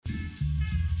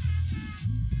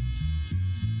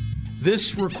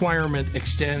This requirement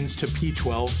extends to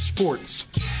P12 sports.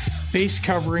 Face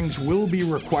coverings will be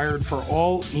required for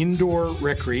all indoor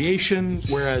recreation,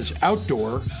 whereas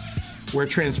outdoor, where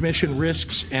transmission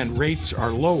risks and rates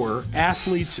are lower,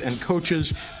 athletes and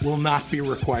coaches will not be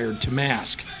required to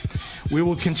mask. We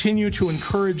will continue to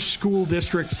encourage school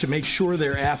districts to make sure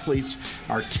their athletes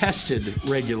are tested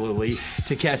regularly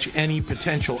to catch any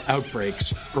potential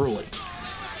outbreaks early.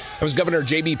 That was Governor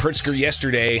J.B. Pritzker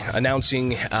yesterday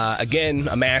announcing, again,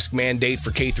 a mask mandate for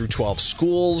K-12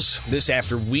 schools. This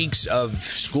after weeks of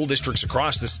school districts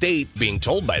across the state being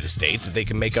told by the state that they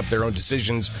can make up their own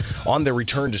decisions on their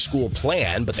return to school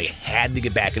plan, but they had to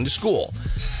get back into school.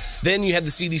 Then you had the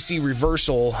CDC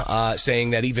reversal saying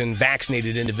that even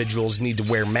vaccinated individuals need to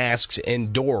wear masks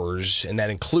indoors, and that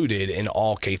included in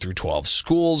all K-12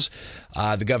 schools.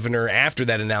 The governor, after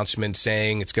that announcement,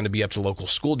 saying it's going to be up to local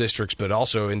school districts, but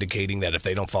also indicating that if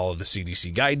they don't follow the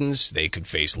CDC guidance, they could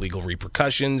face legal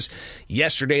repercussions.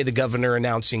 Yesterday, the governor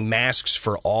announcing masks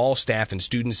for all staff and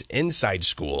students inside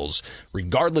schools,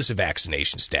 regardless of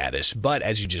vaccination status. But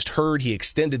as you just heard, he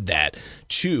extended that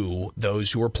to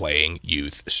those who are playing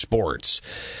youth sports.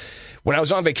 When I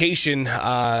was on vacation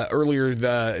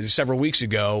earlier several weeks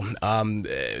ago,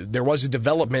 there was a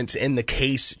development in the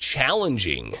case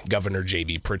challenging Governor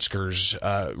J.B. Pritzker's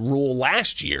rule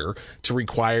last year to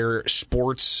require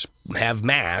sports have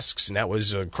masks, and that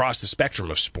was across the spectrum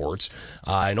of sports,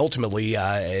 and ultimately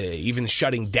even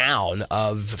shutting down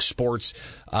of sports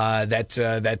that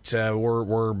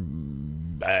were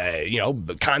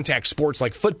contact sports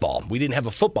like football. We didn't have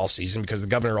a football season because the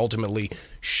governor ultimately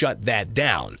shut that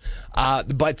down.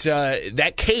 But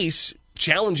that case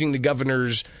challenging the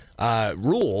governor's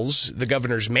rules, the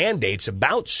governor's mandates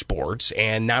about sports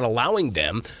and not allowing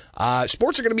them,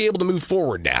 sports are going to be able to move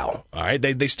forward now. All right,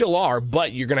 they still are,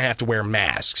 but you're going to have to wear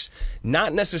masks.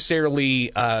 Not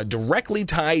necessarily directly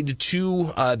tied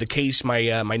to the case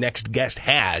my next guest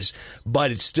has, but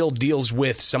it still deals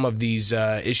with some of these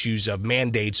issues of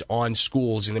mandates on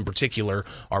schools, and in particular,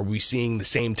 are we seeing the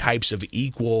same types of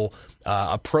equal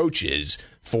approaches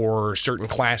for certain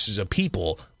classes of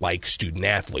people like student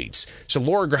athletes. So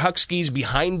Laura Grahutsky's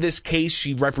behind this case.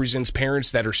 She represents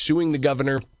parents that are suing the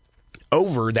governor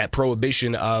over that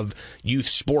prohibition of youth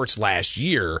sports last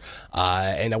year.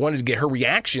 And I wanted to get her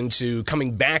reaction to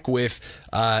coming back with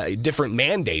different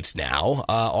mandates now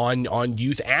on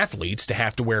youth athletes to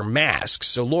have to wear masks.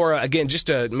 So Laura, again, just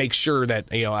to make sure that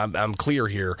I'm clear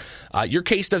here, your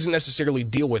case doesn't necessarily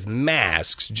deal with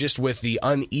masks, just with the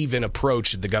uneven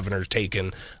approach that the governor's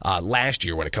taken last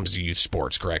year when it comes to youth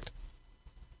sports, correct?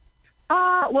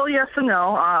 Well, yes and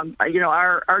no.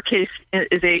 Our case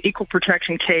is a equal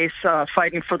protection case,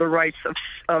 fighting for the rights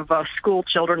of school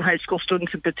children, high school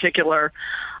students in particular,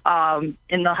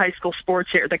 in the high school sports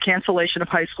here, the cancellation of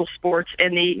high school sports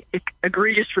and the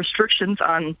egregious restrictions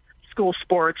on school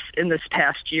sports in this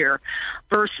past year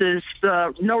versus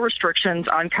the no restrictions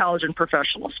on college and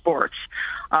professional sports.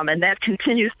 And that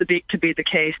continues to be the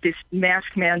case. This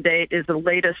mask mandate is the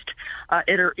latest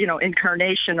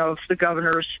incarnation of the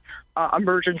governor's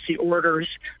emergency orders,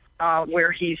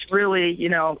 where he's really,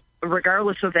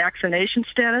 regardless of vaccination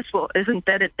status, well, isn't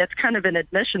that it? That's kind of an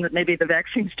admission that maybe the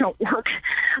vaccines don't work.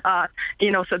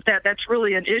 So that's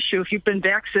really an issue. If you've been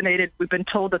vaccinated, we've been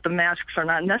told that the masks are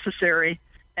not necessary,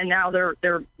 and now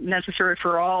they're necessary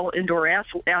for all indoor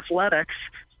athletics.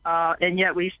 And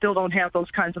yet we still don't have those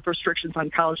kinds of restrictions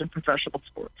on college and professional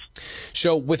sports.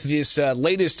 So with this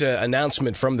latest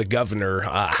announcement from the governor,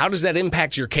 how does that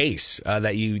impact your case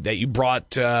that you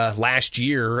brought last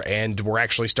year, and we're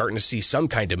actually starting to see some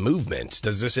kind of movement?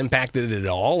 Does this impact it at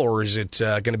all, or is it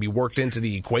going to be worked into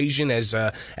the equation as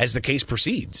the case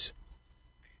proceeds?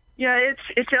 Yeah,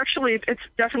 it's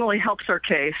definitely helps our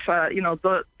case.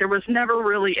 There was never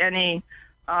really any,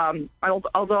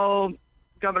 although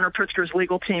Governor Pritzker's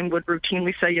legal team would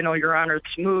routinely say, Your Honor,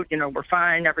 it's moot, we're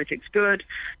fine, everything's good.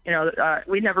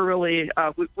 We never really,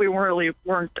 we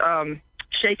weren't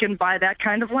shaken by that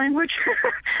kind of language.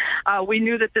 We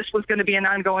knew that this was going to be an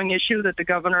ongoing issue, that the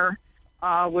governor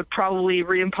would probably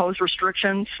reimpose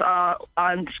restrictions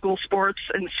on school sports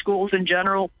and schools in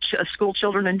general, school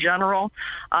children in general.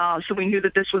 So we knew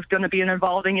that this was going to be an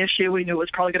evolving issue. We knew it was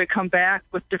probably going to come back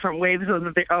with different waves of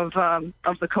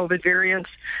the COVID variants.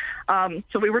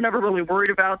 So we were never really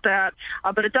worried about that.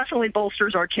 But it definitely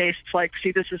bolsters our case. It's like,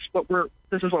 see, this is what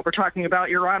we're talking about,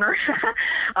 Your Honor.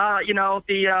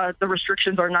 The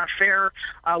restrictions are not fair.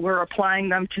 We're applying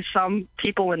them to some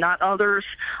people and not others.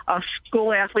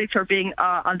 School athletes are being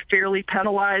unfairly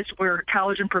penalized, where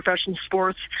college and professional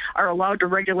sports are allowed to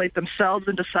regulate themselves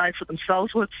and decide for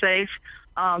themselves what's safe.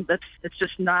 It's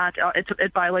just not.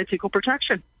 It violates equal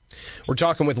protection. We're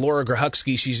talking with Laura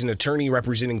Grahutsky. She's an attorney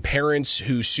representing parents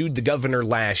who sued the governor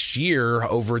last year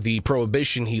over the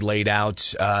prohibition he laid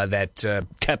out that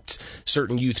kept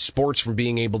certain youth sports from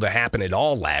being able to happen at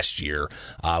all last year.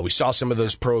 We saw some of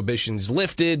those prohibitions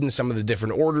lifted and some of the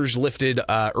different orders lifted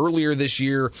earlier this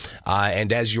year.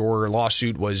 And as your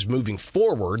lawsuit was moving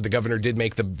forward, the governor did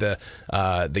make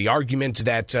the argument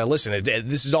that, listen,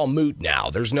 this is all moot now.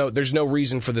 There's no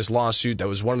reason for this lawsuit. That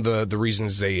was one of the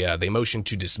reasons they motioned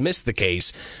to dismiss the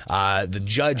case. The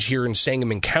judge here in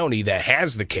Sangamon County that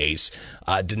has the case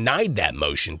denied that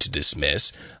motion to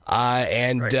dismiss.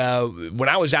 When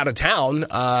I was out of town,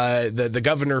 the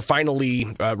governor finally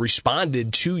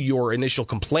responded to your initial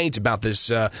complaint about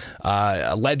this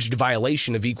alleged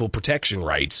violation of equal protection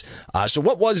rights. So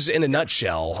what was, in a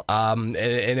nutshell, and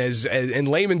as in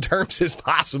layman terms as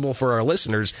possible for our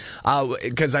listeners,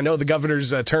 because I know the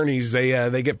governor's attorneys,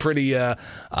 they get pretty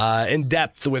in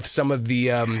depth with some of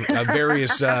the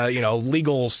various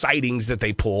legal sightings that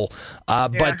they pull.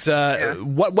 But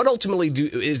what ultimately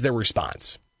is their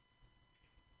response?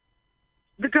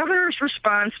 The governor's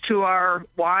response to our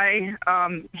why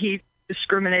he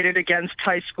discriminated against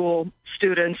high school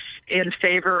students in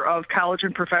favor of college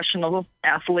and professional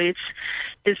athletes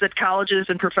is that colleges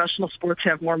and professional sports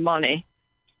have more money.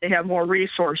 They have more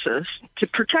resources to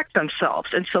protect themselves,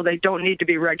 and so they don't need to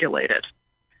be regulated,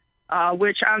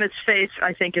 which on its face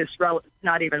I think is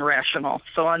not even rational.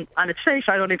 So on its face,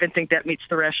 I don't even think that meets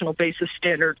the rational basis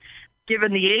standard.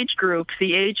 Given the age group,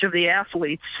 the age of the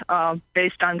athletes,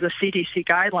 based on the CDC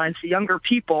guidelines, the younger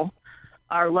people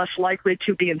are less likely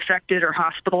to be infected or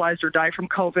hospitalized or die from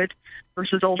COVID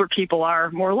versus older people are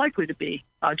more likely to be,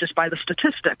 just by the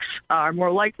statistics, are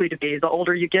more likely to be. The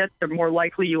older you get, the more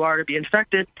likely you are to be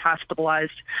infected,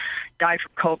 hospitalized, die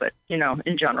from COVID,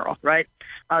 in general, right?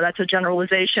 That's a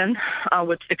generalization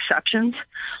with exceptions,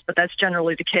 but that's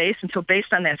generally the case. And so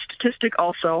based on that statistic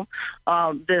also,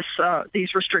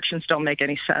 these restrictions don't make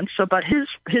any sense. So, but his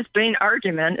main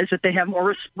argument is that they have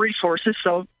more resources,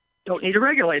 so don't need to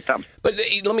regulate them. But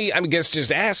let me,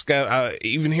 just ask,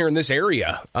 even here in this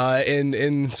area,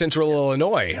 in central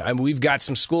Illinois, we've got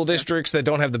some school districts that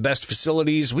don't have the best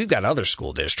facilities. We've got other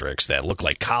school districts that look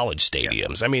like college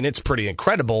stadiums. Yeah. It's pretty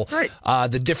incredible,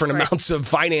 the different amounts of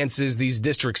finances these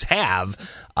districts have.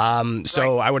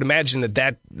 So I would imagine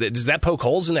that does that poke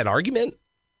holes in that argument?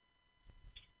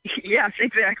 Yes,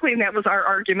 exactly, and that was our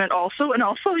argument also. And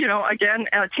also, again,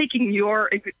 taking your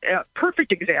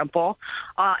perfect example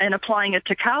and applying it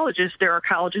to colleges, there are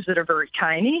colleges that are very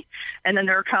tiny, and then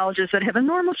there are colleges that have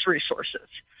enormous resources.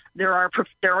 There are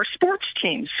sports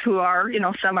teams who are,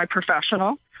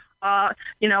 semi-professional, that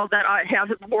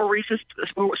have more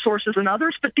resources than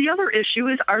others. But the other issue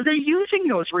is, are they using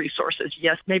those resources?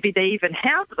 Yes, maybe they even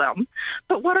have them,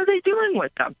 but what are they doing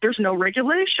with them? There's no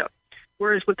regulation.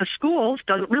 Whereas with the schools,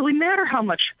 doesn't really matter how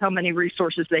many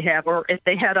resources they have, or if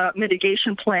they had a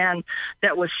mitigation plan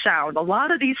that was sound. A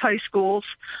lot of these high schools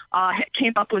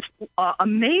came up with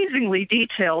amazingly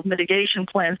detailed mitigation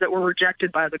plans that were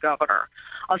rejected by the governor.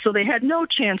 So they had no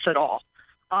chance at all.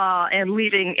 And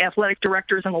leaving athletic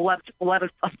directors and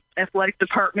athletic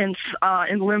departments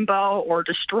in limbo or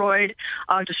destroying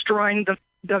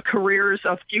the careers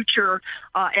of future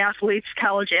athletes,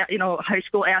 college, high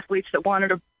school athletes that wanted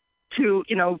to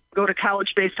go to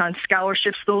college based on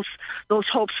scholarships. Those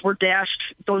hopes were dashed,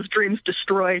 those dreams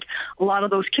destroyed. A lot of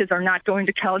those kids are not going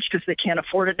to college because they can't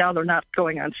afford it now. They're not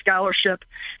going on scholarship,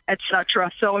 et cetera.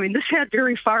 So, this had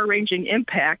very far-ranging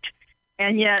impact,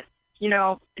 and yet,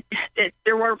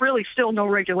 there were really still no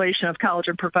regulation of college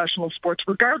and professional sports,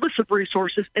 regardless of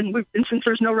resources. And since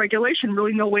there's no regulation,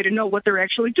 really no way to know what they're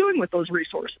actually doing with those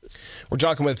resources. We're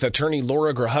talking with attorney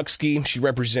Laura Grahutsky. She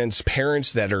represents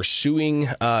parents that are suing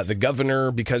the governor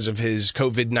because of his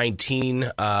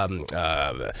COVID-19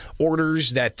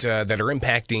 orders that are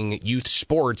impacting youth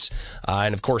sports.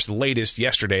 And, of course, the latest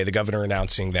yesterday, the governor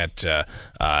announcing that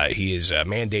he is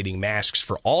mandating masks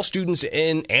for all students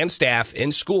and staff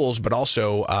in schools, but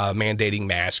also mandating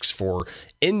masks for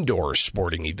indoor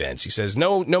sporting events. He says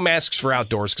no masks for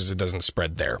outdoors because it doesn't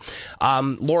spread there.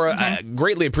 Laura, I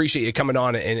greatly appreciate you coming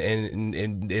on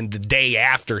in the day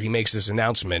after he makes this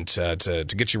announcement to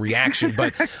get your reaction.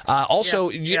 But also,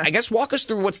 I guess, walk us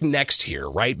through what's next here,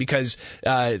 right? Because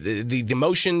the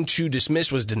motion to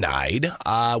dismiss was denied,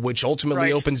 which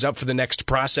ultimately opens up for the next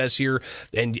process here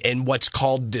and what's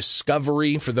called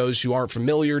discovery. For those who aren't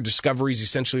familiar, discovery is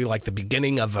essentially like the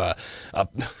beginning of a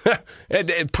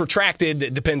protracted.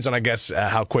 It depends on, I guess,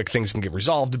 how quick things can get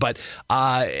resolved. But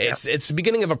it's the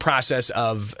beginning of a process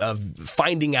of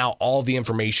finding out all the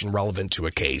information relevant to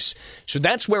a case. So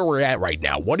that's where we're at right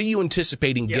now. What are you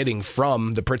anticipating getting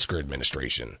from the Pritzker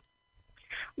administration?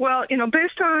 Well,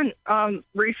 based on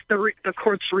the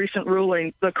court's recent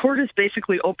ruling, the court has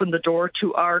basically opened the door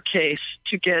to our case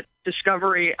to get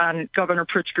discovery on Governor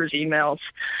Pritzker's emails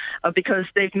because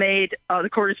the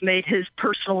court has made his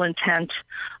personal intent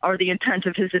or the intent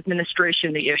of his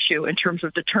administration the issue in terms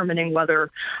of determining whether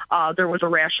there was a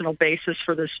rational basis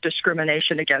for this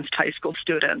discrimination against high school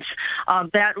students.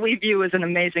 That we view as an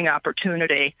amazing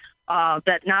opportunity.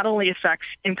 That not only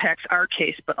impacts our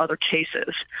case, but other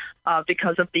cases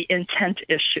because of the intent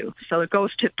issue. So it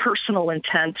goes to personal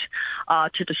intent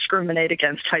to discriminate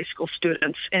against high school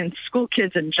students and school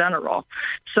kids in general.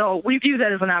 So we view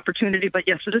that as an opportunity. But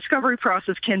yes, the discovery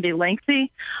process can be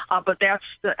lengthy, but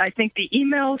I think the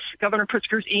emails, Governor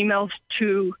Pritzker's emails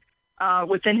to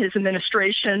within his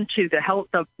administration to the health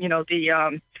of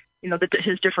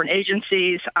his different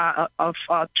agencies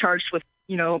charged with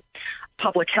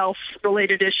public health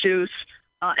related issues,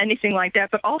 anything like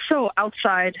that, but also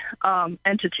outside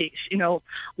entities,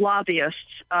 lobbyists,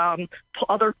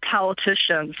 other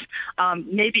politicians,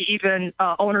 maybe even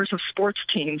owners of sports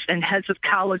teams and heads of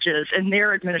colleges and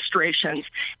their administrations,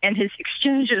 and his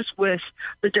exchanges with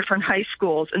the different high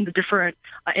schools and the different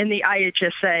in the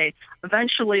IHSA.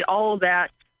 Eventually, all of that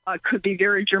could be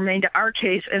very germane to our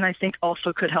case, and I think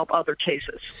also could help other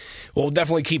cases. We'll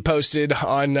definitely keep posted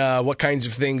on what kinds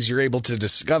of things you're able to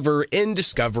discover in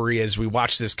discovery as we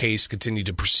watch this case continue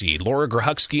to proceed. Laura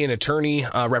Grohutsky, an attorney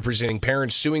representing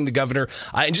parents suing the governor.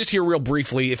 And just here real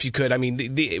briefly, if you could, I mean,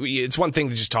 it's one thing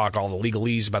to just talk all the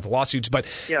legalese about the lawsuits, but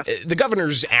the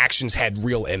governor's actions had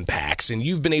real impacts, and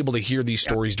you've been able to hear these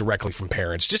stories directly from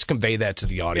parents. Just convey that to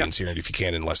the audience here, if you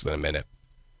can, in less than a minute.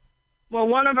 Well,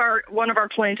 one of our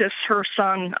plaintiffs, her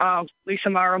son, Lisa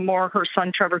Mara Moore, her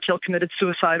son Trevor Till committed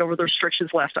suicide over the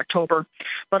restrictions last October.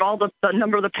 But all the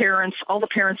number of the parents, all the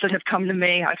parents that have come to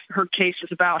me, I've heard cases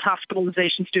about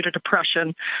hospitalizations due to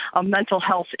depression, mental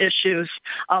health issues,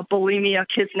 bulimia,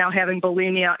 kids now having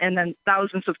bulimia, and then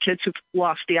thousands of kids who've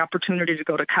lost the opportunity to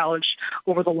go to college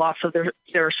over the loss of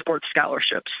their sports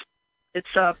scholarships.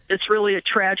 It's really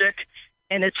tragic,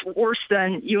 and it's worse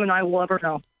than you and I will ever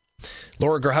know.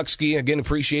 Laura Grohutsky, again,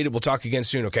 appreciate it. We'll talk again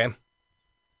soon, okay?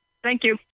 Thank you.